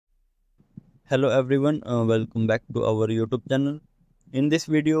Hello everyone, welcome back to our YouTube channel. In this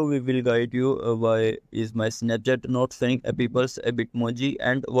video, we will guide you why is my Snapchat not showing people's Bitmoji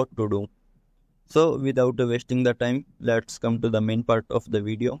and what to do. So without wasting the time, let's come to the main part of the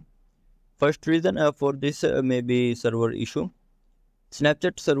video. First reason for this may be server issue.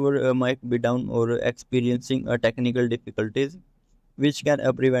 Snapchat server might be down or experiencing technical difficulties, which can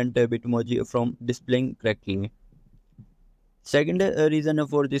prevent Bitmoji from displaying correctly. Second reason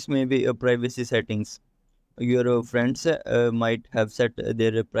for this may be privacy settings. Your friends might have set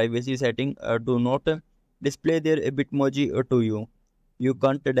their privacy setting to not display their Bitmoji to you. You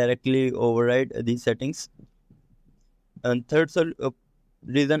can't directly override these settings. And third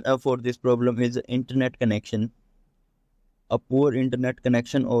reason for this problem is internet connection. A poor internet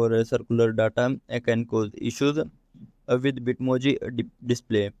connection or circular data can cause issues with Bitmoji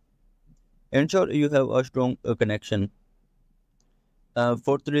display. Ensure you have a strong connection.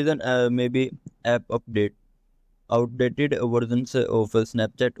 Fourth reason may be app update. Outdated versions of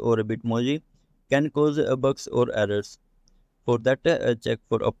Snapchat or Bitmoji can cause bugs or errors. For that, check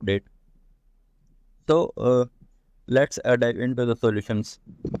for update. So, let's dive into the solutions.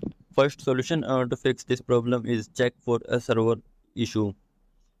 First solution to fix this problem is check for a server issue.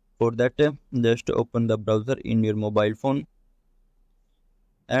 For that, just open the browser in your mobile phone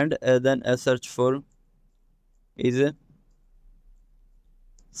and then search for is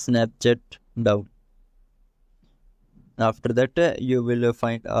Snapchat down. After that, you will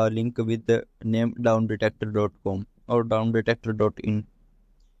find a link with the name downdetector.com or downdetector.in.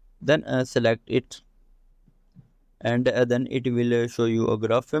 Then select it, and then it will show you a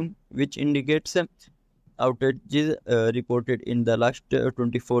graph which indicates outages reported in the last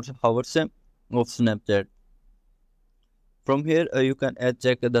 24 hours of Snapchat. From here, you can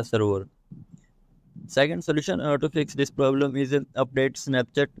check the server. Second solution to fix this problem is update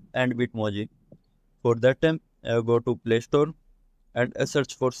Snapchat and Bitmoji. For that, go to Play Store and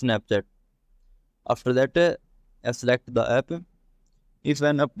search for Snapchat. After that, select the app. If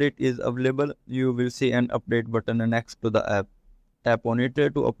an update is available, you will see an update button next to the app. Tap on it to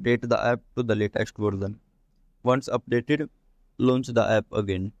update the app to the latest version. Once updated, launch the app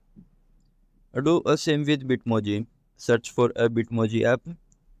again. Do the same with Bitmoji. Search for a Bitmoji app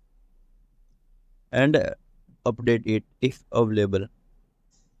and update it if available.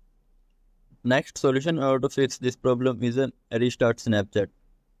 Next solution to fix this problem is restart Snapchat.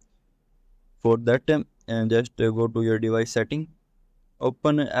 For that, just go to your device setting,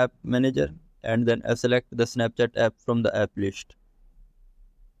 open App Manager, and then select the Snapchat app from the app list.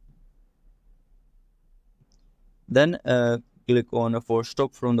 Then click on Force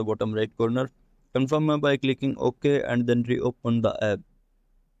Stop from the bottom right corner. Confirm by clicking OK and then reopen the app.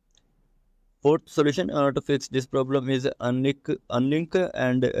 Fourth solution to fix this problem is unlink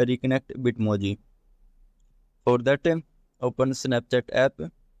and reconnect Bitmoji. For that, open Snapchat app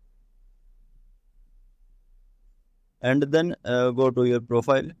and then go to your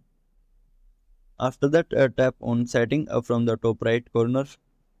profile. After that, tap on setting from the top right corner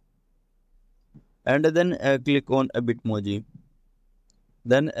and then click on Bitmoji.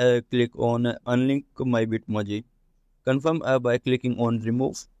 Then click on unlink my Bitmoji. Confirm by clicking on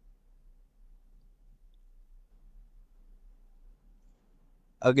remove.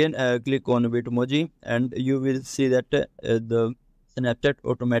 Again, click on Bitmoji and you will see that the Snapchat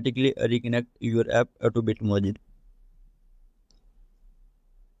automatically reconnect your app to Bitmoji.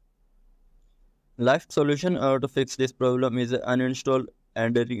 Last solution to fix this problem is uninstall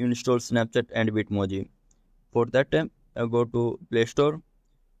and reinstall Snapchat and Bitmoji. For that, go to Play Store,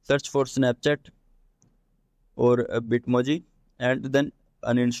 search for Snapchat or Bitmoji and then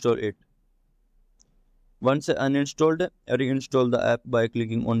uninstall it. Once uninstalled, reinstall the app by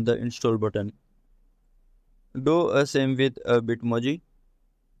clicking on the install button. Do the same with Bitmoji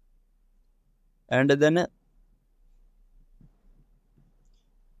and then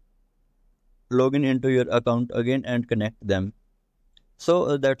log in into your account again and connect them.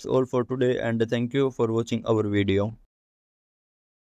 So that's all for today, and thank you for watching our video.